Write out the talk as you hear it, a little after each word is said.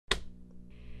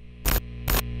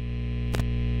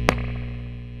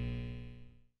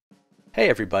Hey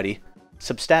everybody,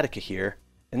 Substatica here.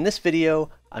 In this video,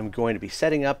 I'm going to be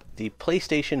setting up the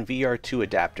PlayStation VR2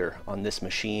 adapter on this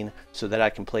machine so that I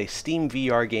can play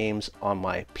SteamVR games on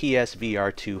my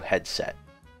PSVR2 headset.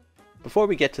 Before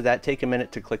we get to that, take a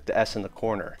minute to click the S in the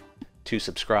corner to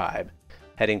subscribe.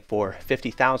 Heading for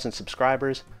 50,000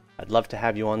 subscribers, I'd love to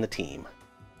have you on the team.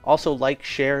 Also like,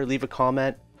 share, leave a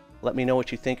comment, let me know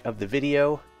what you think of the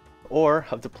video or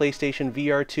of the PlayStation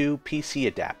VR2 PC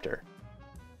adapter.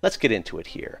 Let's get into it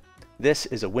here. This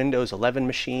is a Windows 11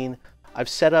 machine. I've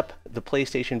set up the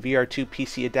PlayStation VR2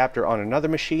 PC adapter on another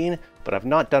machine, but I've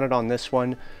not done it on this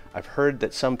one. I've heard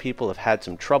that some people have had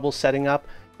some trouble setting up.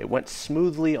 It went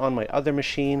smoothly on my other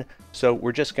machine, so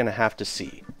we're just going to have to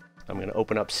see. I'm going to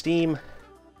open up Steam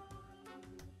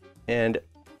and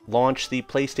launch the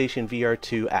PlayStation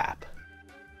VR2 app.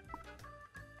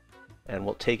 And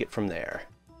we'll take it from there.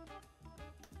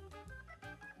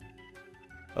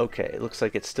 Okay, it looks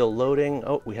like it's still loading.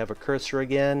 Oh, we have a cursor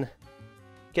again.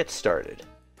 Get started.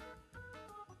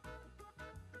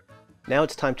 Now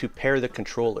it's time to pair the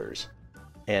controllers,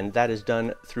 and that is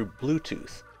done through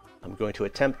Bluetooth. I'm going to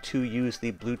attempt to use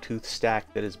the Bluetooth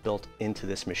stack that is built into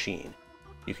this machine.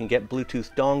 You can get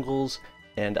Bluetooth dongles,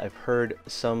 and I've heard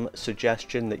some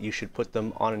suggestion that you should put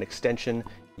them on an extension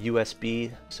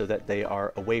USB so that they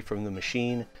are away from the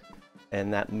machine,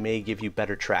 and that may give you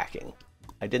better tracking.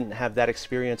 I didn't have that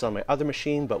experience on my other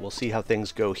machine, but we'll see how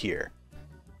things go here.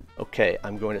 Okay,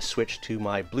 I'm going to switch to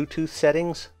my Bluetooth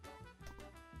settings.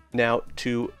 Now,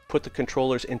 to put the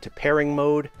controllers into pairing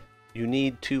mode, you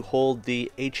need to hold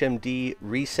the HMD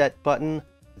reset button,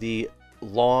 the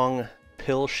long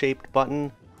pill-shaped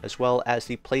button, as well as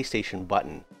the PlayStation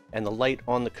button. And the light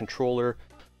on the controller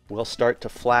will start to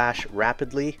flash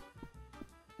rapidly,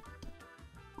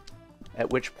 at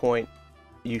which point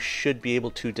you should be able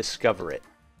to discover it.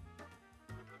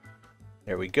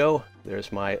 There we go.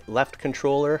 There's my left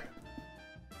controller.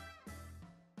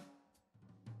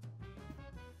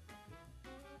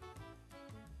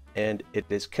 And it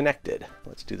is connected.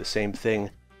 Let's do the same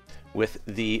thing with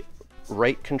the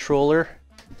right controller.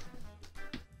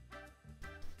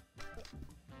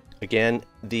 Again,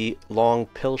 the long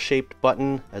pill-shaped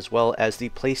button as well as the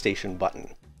PlayStation button.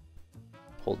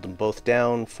 Hold them both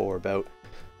down for about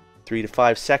 3 to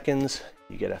 5 seconds.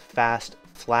 You get a fast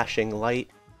flashing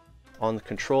light on the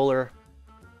controller,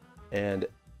 and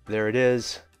there it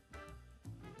is.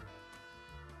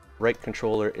 Right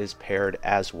controller is paired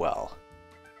as well.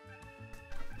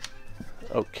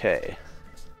 Okay,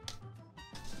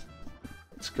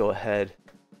 let's go ahead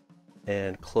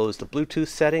and close the Bluetooth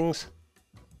settings,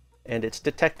 and it's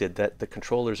detected that the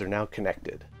controllers are now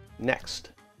connected. Next,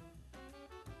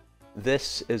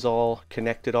 this is all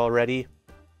connected already.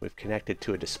 We've connected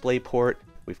to a DisplayPort,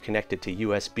 we've connected to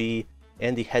USB,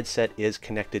 and the headset is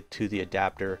connected to the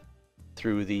adapter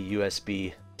through the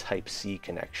USB Type-C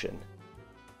connection.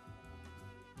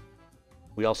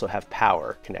 We also have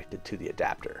power connected to the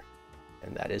adapter,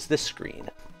 and that is this screen.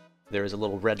 There is a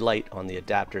little red light on the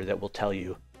adapter that will tell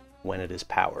you when it is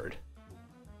powered.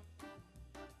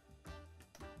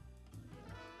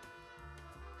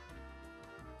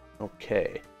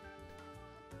 Okay.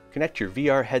 Connect your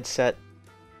VR headset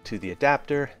to the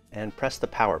adapter and press the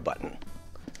power button.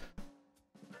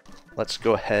 Let's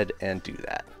go ahead and do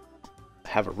that. I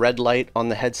have a red light on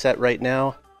the headset right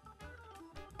now.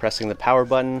 Pressing the power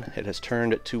button, it has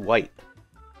turned to white.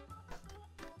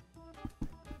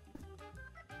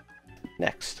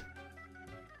 Next,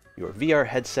 your VR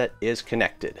headset is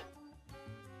connected.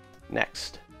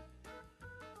 Next.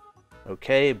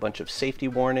 Okay, a bunch of safety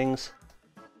warnings.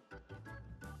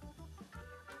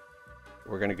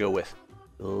 We're going to go with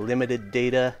limited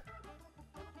data.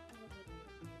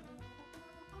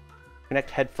 Connect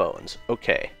headphones.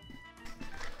 Okay.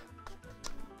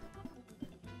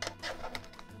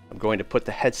 I'm going to put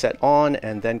the headset on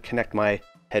and then connect my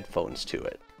headphones to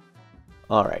it.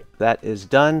 Alright, that is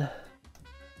done.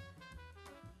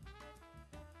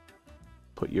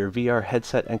 Put your VR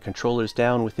headset and controllers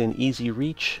down within easy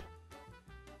reach.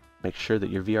 Make sure that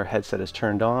your VR headset is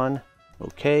turned on.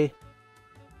 Okay.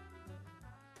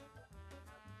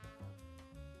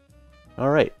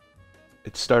 Alright,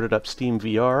 it started up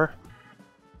SteamVR.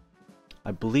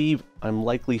 I believe I'm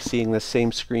likely seeing the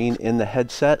same screen in the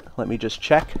headset. Let me just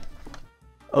check.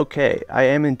 Okay, I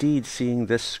am indeed seeing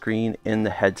this screen in the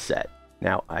headset.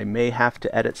 Now, I may have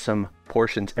to edit some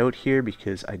portions out here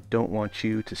because I don't want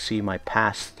you to see my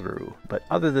pass-through. But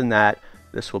other than that,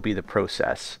 this will be the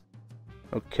process.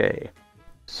 Okay,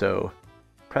 so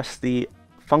press the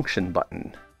function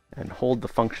button and hold the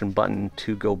function button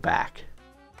to go back.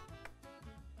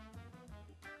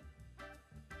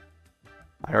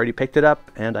 I already picked it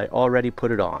up and I already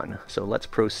put it on, so let's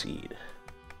proceed.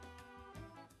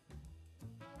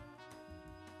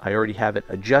 I already have it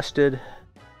adjusted.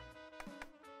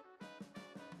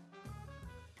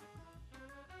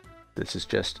 This is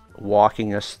just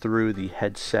walking us through the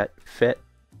headset fit.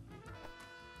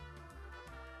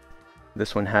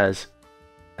 This one has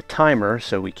a timer,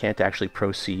 so we can't actually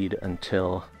proceed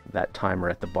until that timer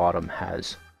at the bottom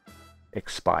has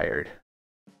expired.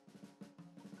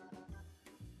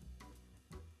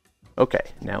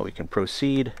 Okay, now we can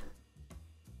proceed.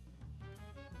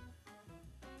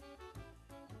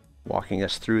 Walking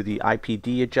us through the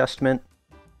IPD adjustment.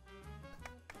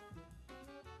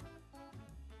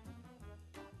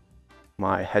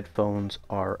 My headphones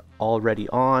are already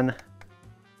on.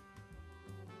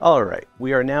 Alright,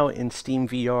 we are now in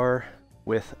SteamVR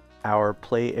with our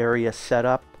play area set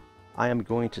up. I am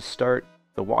going to start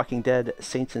The Walking Dead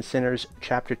Saints and Sinners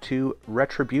Chapter 2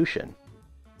 Retribution.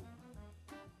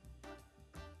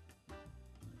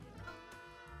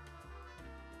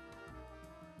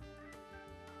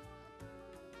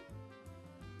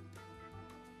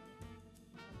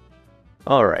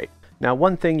 Alright, now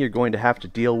one thing you're going to have to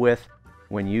deal with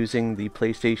when using the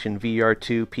PlayStation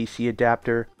VR2 PC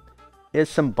Adapter is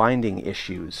some binding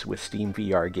issues with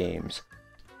SteamVR games.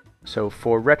 So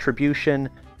for Retribution,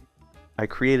 I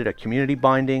created a community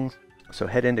binding, so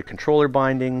head into controller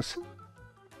bindings,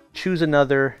 choose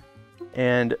another,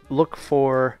 and look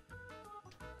for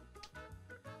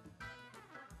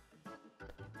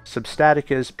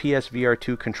Substatica's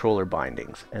PSVR2 controller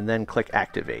bindings, and then click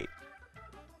activate.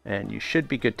 And you should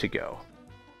be good to go.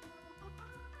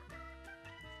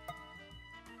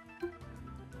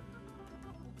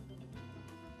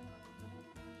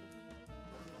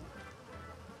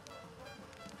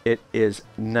 It is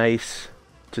nice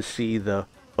to see the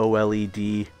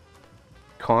OLED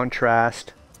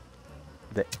contrast,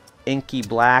 the inky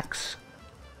blacks.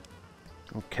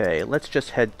 Okay, let's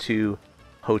just head to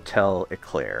Hotel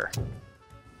Eclair.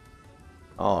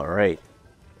 Alright,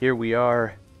 here we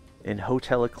are in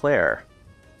Hotel Eclair.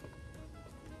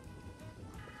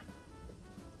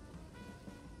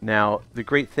 Now, the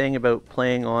great thing about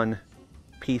playing on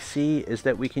PC is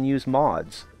that we can use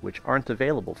mods, which aren't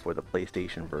available for the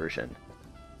PlayStation version.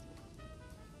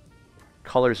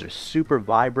 Colors are super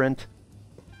vibrant.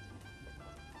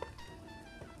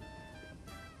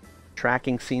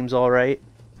 Tracking seems alright.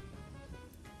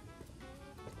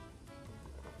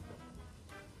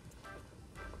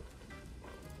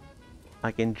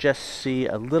 I can just see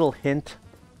a little hint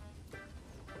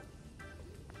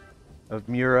of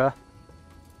Mura,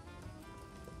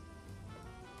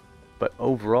 but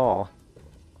overall,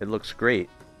 it looks great.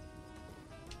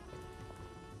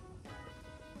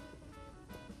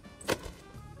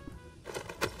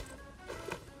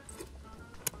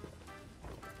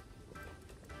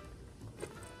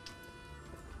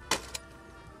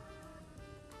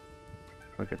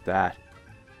 Look at that.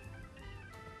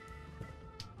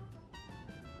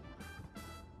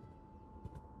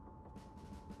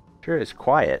 Sure is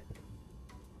quiet.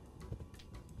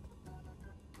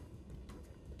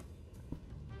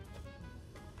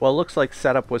 Well, it looks like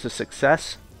setup was a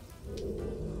success.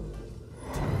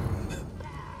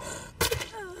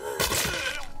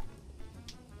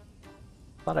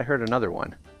 Thought I heard another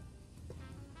one.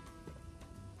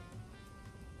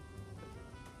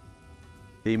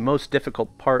 The most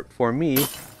difficult part for me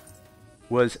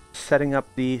was setting up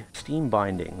the Steam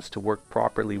bindings to work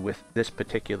properly with this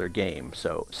particular game.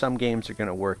 So some games are going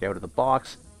to work out of the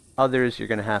box, others you're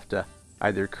going to have to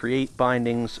either create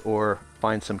bindings or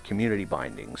find some community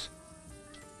bindings.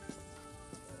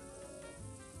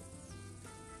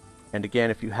 And again,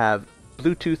 if you have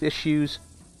Bluetooth issues,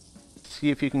 see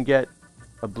if you can get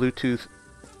a Bluetooth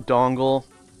dongle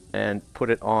and put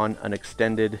it on an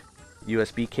extended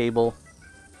USB cable.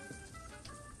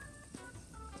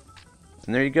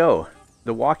 And there you go.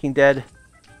 The Walking Dead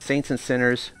Saints and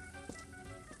Sinners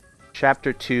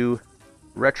Chapter 2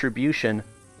 Retribution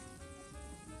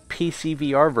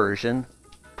PCVR version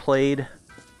played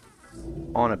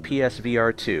on a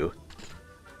PSVR2.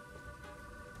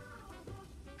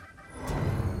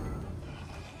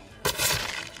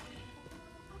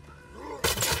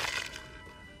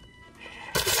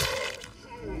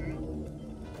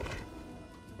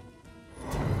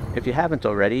 If you haven't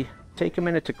already, take a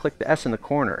minute to click the S in the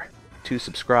corner to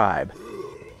subscribe.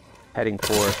 Heading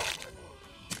for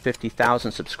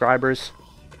 50,000 subscribers.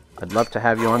 I'd love to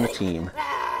have you on the team.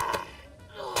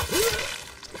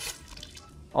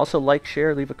 Also like,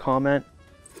 share, leave a comment.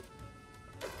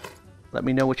 Let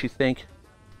me know what you think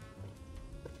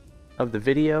of the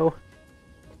video.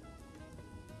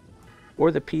 or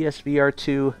the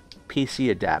PSVR2 PC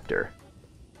Adapter.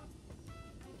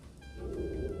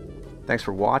 Thanks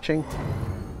for watching,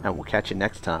 and we'll catch you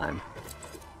next time.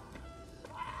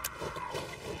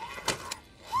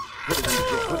 Put it in the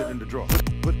drawer. Put it in the drawer.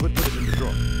 Put it in the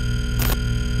drawer.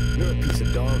 You're a piece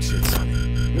of dog shit, Sonny.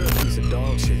 You're a piece of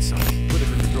dog shit, Sonny. Put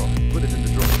it in the drawer. Put it in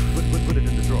the drawer. Put it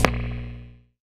in the drawer.